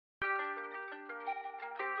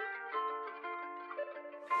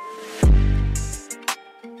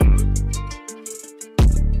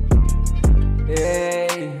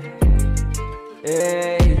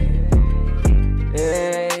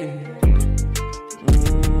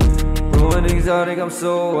Going exotic, I'm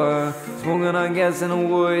so wild. Smoking on gas and a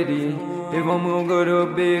woody. If I'm gonna go to a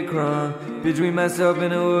big crime, bitch, we mess up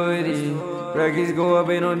in a hoodie. Rackies go up,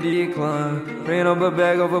 ain't no decline. Ran up a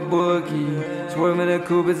bag of a bookie. Swerving the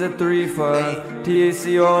coupe, it's a 3-5.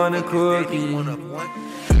 THC on a cookie.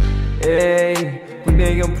 Hey, we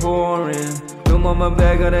make 'em pouring. Come on my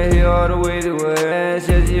back, gotta hit all the way to her ass,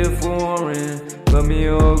 yeah, she a foreign. Love me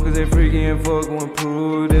up, cause they freaky and fucking with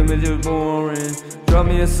prove, them bitches boring. Drop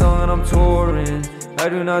me a song and I'm touring. I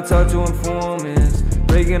do not talk to informants.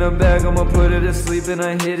 Breaking her back, I'ma put her to sleep and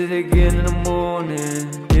I hit it again in the morning.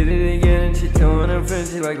 Hit it again and she telling her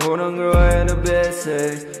friends, she like, hold on girl, I had the best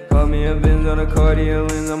sex. Call me a Benz on a cardio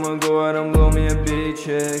lens, I'ma go out and blow me a big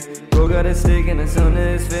check. Bro got a stick and the sun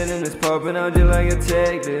is fitting, it's popping out just like a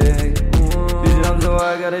tech deck. Bitch, I'm so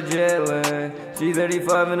high, got a jet lag.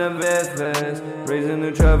 G35 in a vet fast. Raising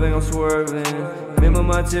the traffic, I'm swerving. Remember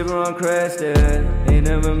my tipper on crash that. Ain't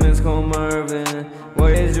never missed Cole Mervin.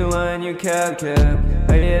 Why is you lying, you cap?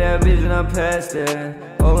 I hit that bitch and I passed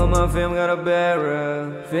that. All of my fam got a bad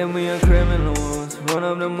rap. Family and criminals. Run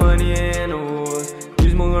up the money and the wars.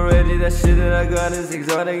 You smoking Reggie, that shit that I got is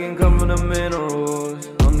exotic and come from the minerals.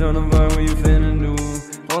 I'm trying to find what you finna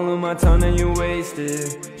do. All of my time that you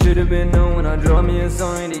wasted. Should've been known when I draw me a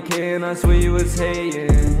song 80K and I swear you was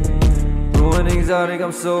hating. Going exotic,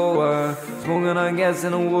 I'm so wild. Smoking on gas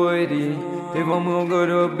and a woody. If I'm gonna go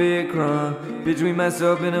to a big crime, bitch, we mess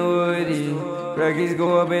up in a hoodie. Rackies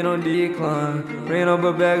go up, ain't no decline. Ran up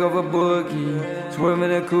a bag of a bookie. Swerving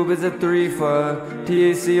the coupe, it's a 3-5.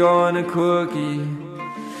 THC on a cookie.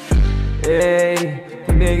 Hey,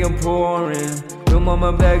 we make 'em pouring. Come on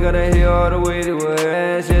my back, gotta hit all the way to her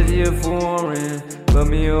ass, yeah, she a foreign. Love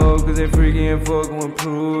me up, cause they freaky and fucking with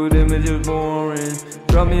prove, them bitches boring.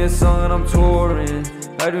 Drop me a song and I'm touring.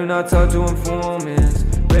 I do not talk to informants.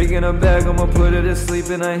 Breaking her back, I'ma put her to sleep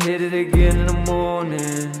and I hit it again in the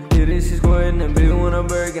morning. Hit it, she's squirting and big when I'm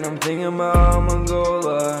breaking. I'm thinking about how I'ma go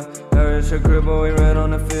live. I heard your crib always red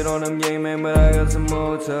on the fit on them gang, man, but I got some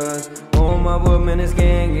more ties. Oh my boy, man, it's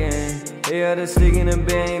gang gang. They had a stick in a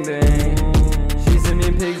bang bang. She sent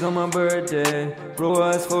me pics on my birthday. Bro,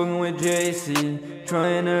 I was fucking with JC.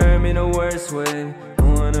 Trying to hurt me the worst way. I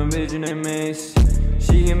want a bitch named Mace.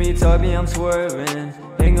 She give me top, yeah, I'm swerving.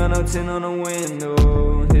 Ain't got no tint on the window.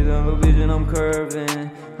 Hit that little bitch and I'm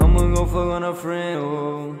curving. I'ma go fuck on a friend,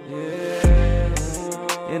 oh,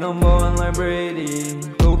 yeah. And I'm ballin' like Brady.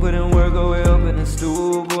 Go put in work, go way up in the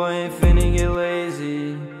stool. Boy, I ain't finna get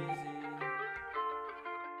lazy.